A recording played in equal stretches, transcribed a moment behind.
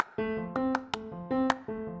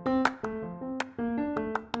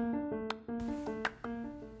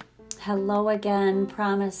Hello again,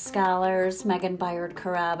 Promise Scholars. Megan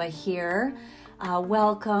Byard-Caraba here.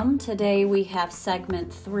 Welcome. Today we have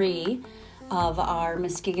segment 3 of our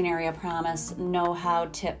Muskegon Area Promise Know-How,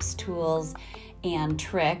 Tips, Tools, and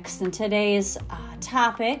Tricks. And today's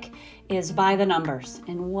topic is by the numbers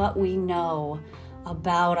and what we know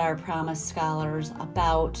about our Promise Scholars,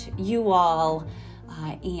 about you all,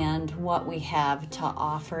 and what we have to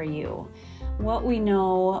offer you. What we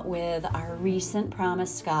know with our recent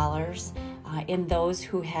Promise Scholars, in those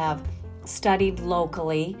who have studied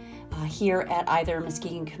locally here at either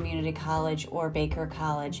Muskegon Community College or Baker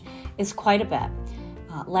College, is quite a bit.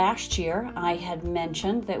 Last year, I had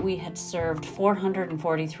mentioned that we had served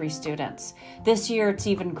 443 students. This year, it's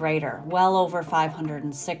even greater, well over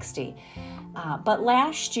 560. But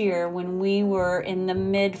last year, when we were in the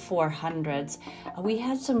mid 400s, we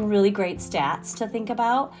had some really great stats to think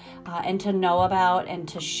about and to know about and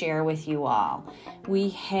to share with you all. We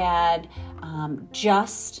had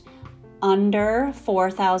just under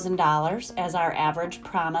 $4,000 as our average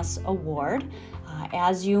Promise Award.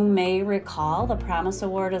 As you may recall, the Promise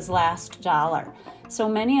Award is last dollar. So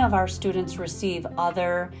many of our students receive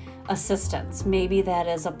other assistance. Maybe that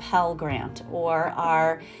is a Pell Grant or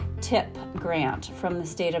our TIP grant from the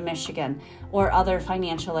state of Michigan or other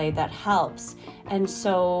financial aid that helps. And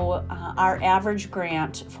so our average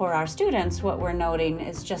grant for our students, what we're noting,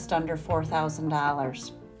 is just under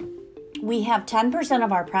 $4,000. We have 10%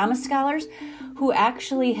 of our Promise Scholars who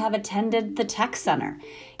actually have attended the Tech Center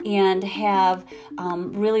and have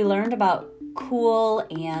really learned about cool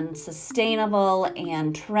and sustainable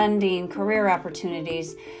and trending career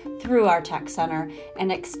opportunities through our Tech Center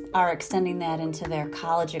and are extending that into their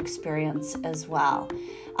college experience as well.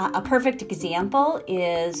 A perfect example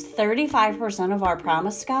is 35% of our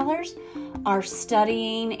Promise Scholars are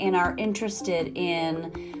studying and are interested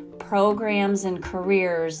in programs and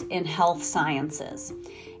careers in health sciences.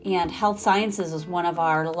 And health sciences is one of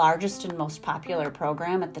our largest and most popular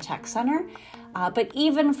program at the Tech Center. But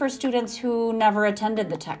even for students who never attended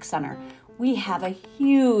the Tech Center, we have a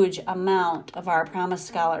huge amount of our Promise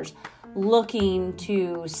Scholars looking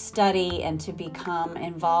to study and to become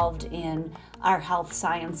involved in our health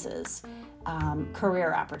sciences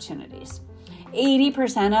career opportunities.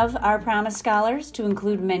 80% of our Promise Scholars, to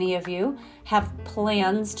include many of you, have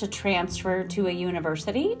plans to transfer to a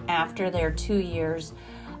university after their 2 years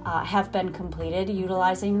have been completed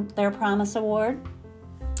utilizing their Promise Award.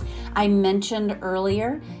 I mentioned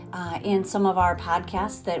earlier in some of our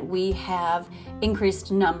podcasts that we have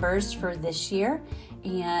increased numbers for this year.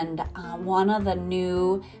 And one of the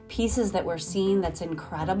new pieces that we're seeing that's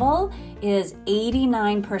incredible is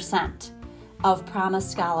 89% of Promise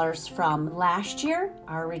Scholars from last year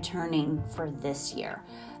are returning for this year.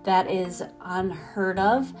 That is unheard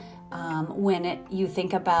of when you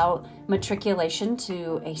think about matriculation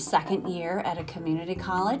to a second year at a community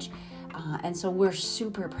college. And so we're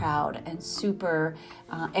super proud and super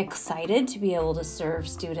excited to be able to serve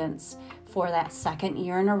students for that second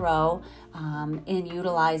year in a row in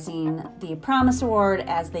utilizing the Promise Award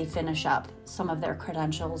as they finish up some of their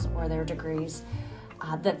credentials or their degrees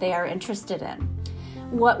that they are interested in.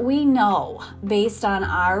 What we know based on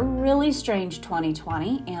our really strange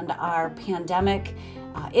 2020 and our pandemic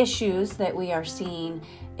issues that we are seeing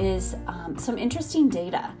is some interesting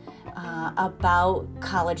data about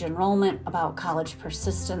college enrollment, about college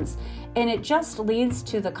persistence, and it just leads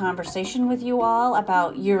to the conversation with you all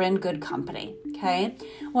about you're in good company, okay?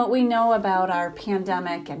 What we know about our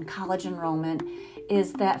pandemic and college enrollment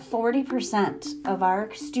is that 40% of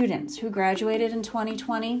our students who graduated in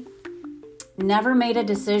 2020 never made a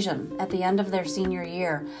decision at the end of their senior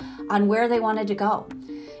year on where they wanted to go.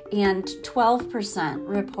 And 12%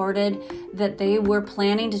 reported that they were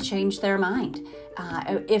planning to change their mind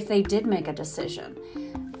if they did make a decision.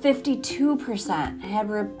 52% had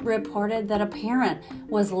reported that a parent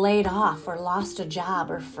was laid off or lost a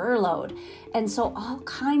job or furloughed. And so all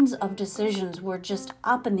kinds of decisions were just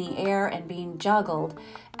up in the air and being juggled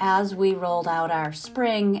as we rolled out our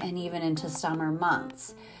spring and even into summer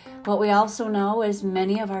months. What we also know is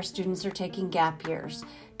many of our students are taking gap years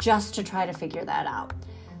just to try to figure that out.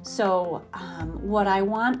 So what I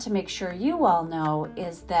want to make sure you all know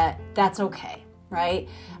is that that's okay, right?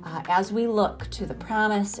 As we look to the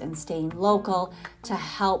Promise and staying local to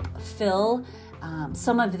help fill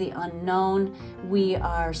some of the unknown, we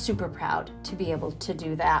are super proud to be able to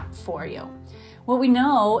do that for you. What we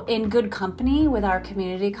know in good company with our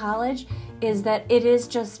community college is that it is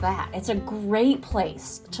just that. It's a great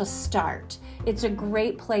place to start. It's a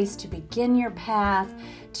great place to begin your path,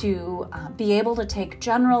 to be able to take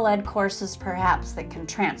general ed courses perhaps that can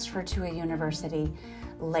transfer to a university,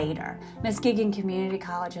 later. Muskegon Community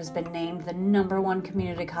College has been named the #1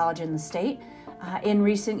 community college in the state in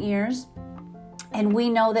recent years. And we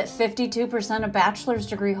know that 52% of bachelor's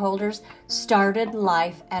degree holders started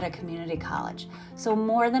life at a community college. So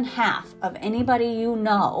more than half of anybody you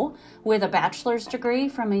know with a bachelor's degree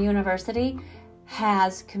from a university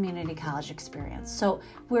has community college experience. So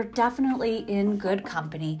we're definitely in good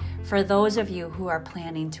company for those of you who are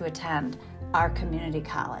planning to attend our community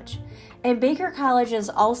college. And Baker College is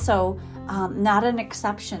also not an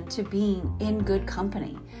exception to being in good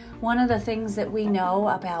company. One of the things that we know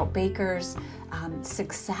about Baker's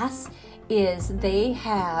success is they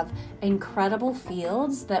have incredible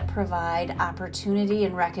fields that provide opportunity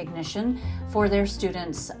and recognition for their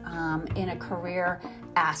students in a career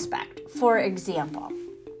aspect. For example,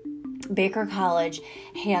 Baker College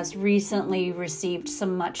has recently received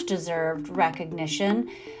some much deserved recognition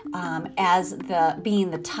as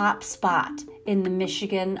being the top spot in the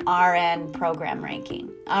Michigan RN program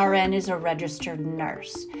ranking. RN is a registered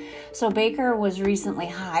nurse. So Baker was recently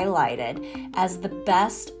highlighted as the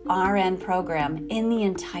best RN program in the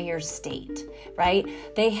entire state, right?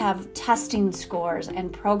 They have testing scores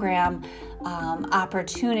and program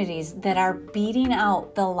opportunities that are beating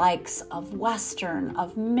out the likes of Western,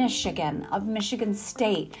 of Michigan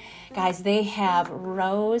State. Guys, they have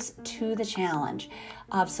rose to the challenge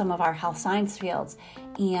of some of our health science fields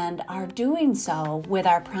and are doing so with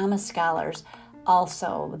our Promise Scholars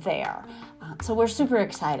also there. So we're super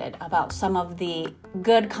excited about some of the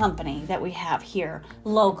good company that we have here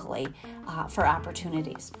locally for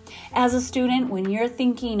opportunities. As a student, when you're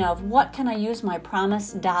thinking of what can I use my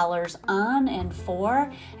Promise dollars on and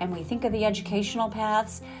for, and we think of the educational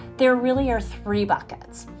paths, there really are 3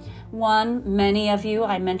 buckets. One, many of you,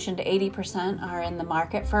 I mentioned 80% are in the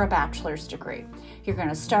market for a bachelor's degree. You're going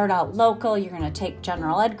to start out local, you're going to take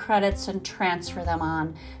general ed credits and transfer them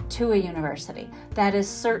on to a university. That is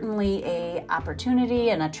certainly an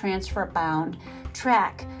opportunity and a transfer-bound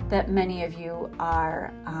track that many of you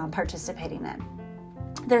are participating in.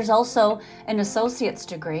 There's also an associate's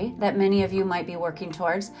degree that many of you might be working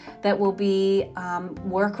towards that will be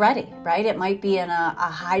work ready, right? It might be in a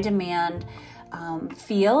high demand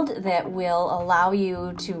field that will allow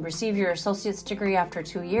you to receive your associate's degree after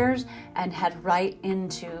 2 years and head right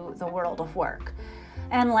into the world of work.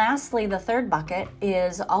 And lastly, the third bucket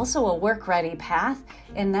is also a work-ready path,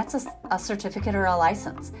 and that's a certificate or a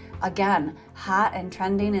license. Again, hot and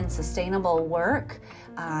trending and sustainable work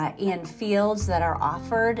in fields that are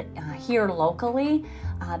offered here locally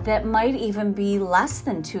that might even be less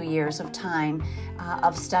than 2 years of time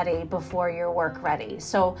of study before you're work ready.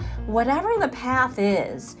 So whatever the path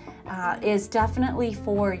is definitely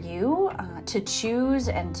for you to choose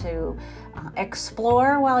and to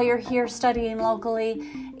explore while you're here studying locally,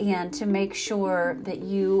 and to make sure that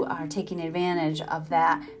you are taking advantage of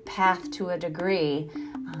that path to a degree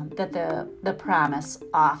that the Promise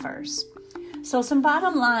offers. So some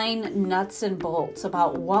bottom line nuts and bolts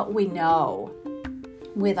about what we know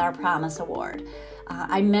with our Promise Award.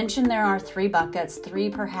 I mentioned there are 3 buckets, 3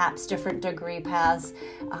 perhaps different degree paths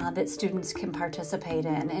that students can participate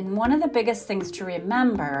in. And one of the biggest things to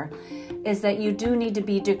remember is that you do need to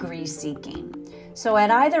be degree seeking. So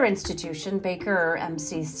at either institution, Baker or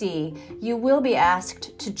MCC, you will be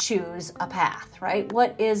asked to choose a path, right?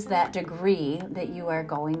 What is that degree that you are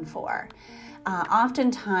going for?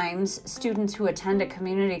 Oftentimes, students who attend a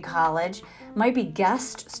community college might be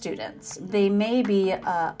guest students. They may be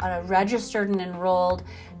a registered and enrolled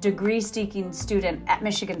degree-seeking student at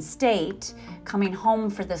Michigan State coming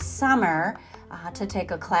home for the summer to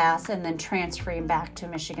take a class and then transferring back to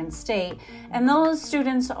Michigan State. And those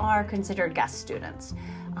students are considered guest students.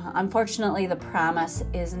 Unfortunately, the Promise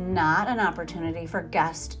is not an opportunity for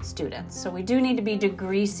guest students. So we do need to be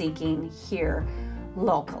degree-seeking here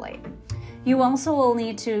locally. You also will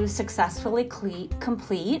need to successfully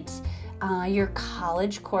complete your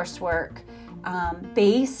college coursework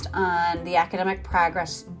based on the academic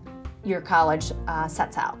progress your college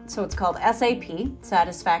sets out. So it's called SAP,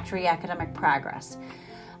 Satisfactory Academic Progress.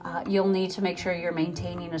 You'll need to make sure you're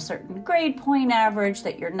maintaining a certain grade point average,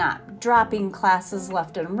 that you're not dropping classes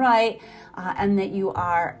left and right, and that you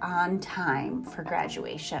are on time for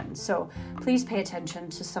graduation. So please pay attention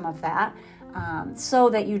to some of that so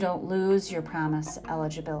that you don't lose your Promise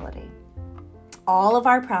eligibility. All of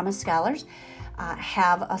our Promise Scholars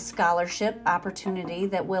have a scholarship opportunity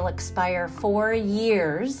that will expire 4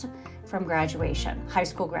 years from graduation, high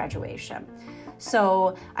school graduation.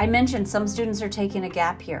 So I mentioned some students are taking a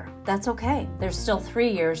gap year. That's okay. There's still 3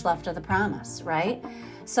 years left of the Promise, right?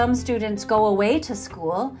 Some students go away to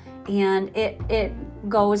school and it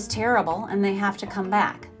goes terrible and they have to come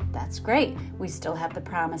back. That's great. We still have the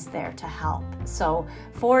promise there to help. So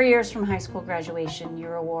 4 years from high school graduation,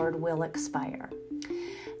 your award will expire.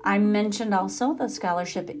 I mentioned also the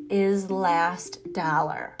scholarship is last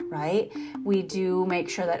dollar, right? We do make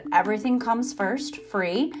sure that everything comes first,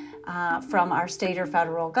 free, from our state or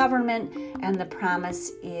federal government, and the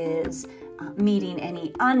promise is meeting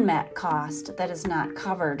any unmet cost that is not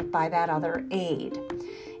covered by that other aid.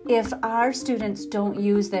 If our students don't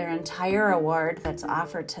use their entire award that's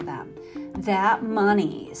offered to them, that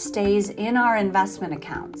money stays in our investment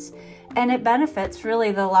accounts, and it benefits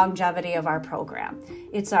really the longevity of our program.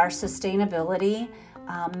 It's our sustainability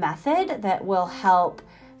method that will help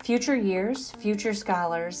future years, future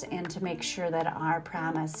scholars, and to make sure that our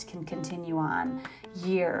promise can continue on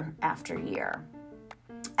year after year.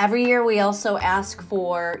 Every year we also ask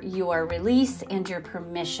for your release and your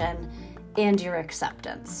permission and your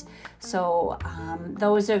acceptance. So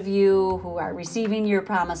those of you who are receiving your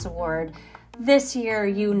Promise Award this year,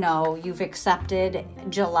 you know you've accepted.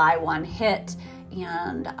 July 1 hit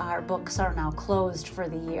and our books are now closed for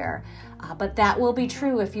the year. But that will be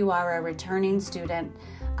true if you are a returning student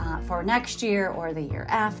for next year or the year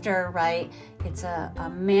after, right? It's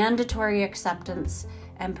a mandatory acceptance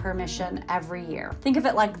and permission every year. Think of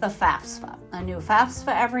it like the FAFSA, a new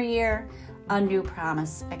FAFSA every year, a new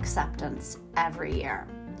promise acceptance every year.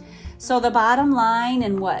 So the bottom line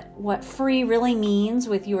and what free really means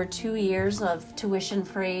with your 2 years of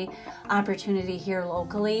tuition-free opportunity here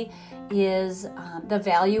locally is the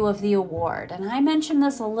value of the award. And I mentioned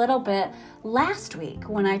this a little bit last week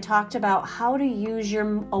when I talked about how to use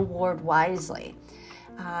your award wisely.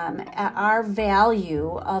 Our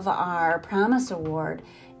value of our Promise Award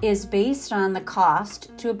is based on the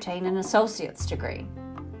cost to obtain an associate's degree.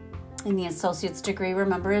 And the associate's degree,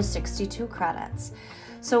 remember, is 62 credits.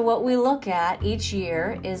 So what we look at each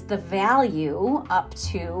year is the value up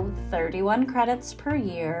to 31 credits per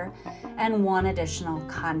year and 1 additional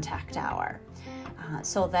contact hour.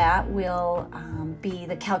 So that will be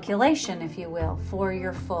the calculation, if you will, for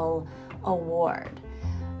your full award.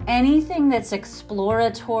 Anything that's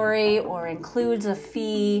exploratory or includes a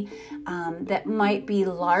fee that might be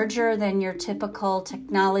larger than your typical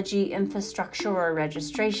technology infrastructure or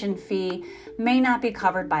registration fee may not be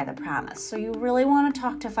covered by the promise. So you really want to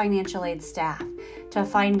talk to financial aid staff to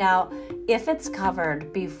find out if it's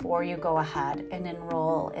covered before you go ahead and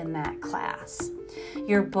enroll in that class.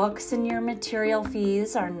 Your books and your material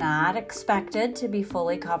fees are not expected to be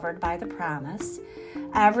fully covered by the promise.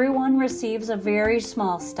 Everyone receives a very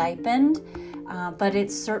small stipend, but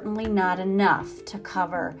it's certainly not enough to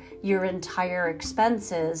cover your entire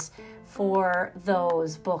expenses for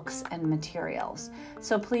those books and materials.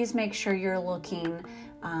 So please make sure you're looking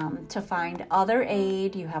to find other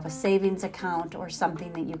aid. You have a savings account or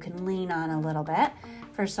something that you can lean on a little bit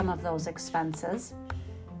for some of those expenses.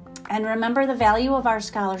 And remember, the value of our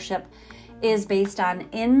scholarship is based on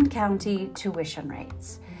in-county tuition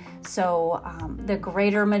rates. So the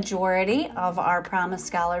greater majority of our Promise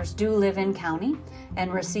Scholars do live in county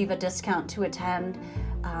and receive a discount to attend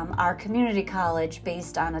our community college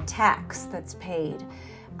based on a tax that's paid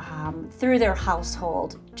through their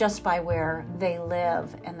household just by where they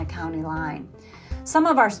live in the county line. Some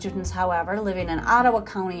of our students, however, living in Ottawa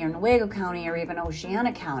County or Newaygo County or even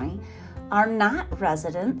Oceana County are not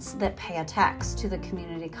residents that pay a tax to the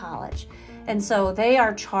community college. And so they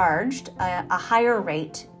are charged a higher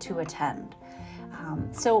rate to attend.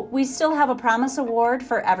 So we still have a Promise Award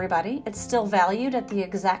for everybody. It's still valued at the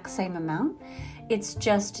exact same amount. It's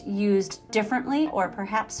just used differently or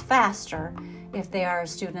perhaps faster if they are a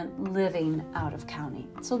student living out of county.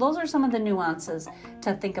 So those are some of the nuances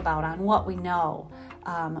to think about on what we know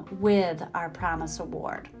with our Promise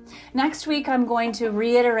Award. Next week, I'm going to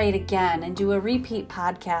reiterate again and do a repeat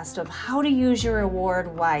podcast of how to use your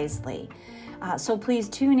award wisely. So please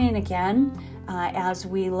tune in again as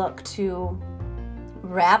we look to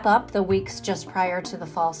wrap up the weeks just prior to the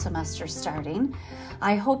fall semester starting.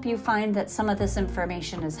 I hope you find that some of this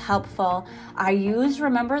information is helpful. I use,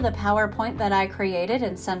 remember, the PowerPoint that I created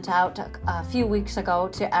and sent out a few weeks ago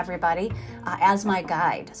to everybody as my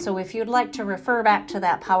guide. So if you'd like to refer back to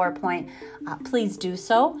that PowerPoint, please do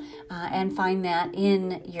so and find that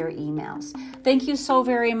in your emails. Thank you so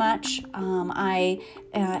very much. I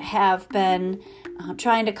have been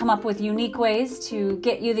trying to come up with unique ways to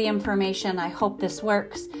get you the information. I hope this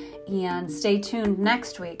works. And stay tuned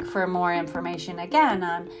next week for more information again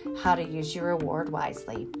on how to use your award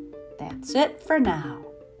wisely. That's it for now.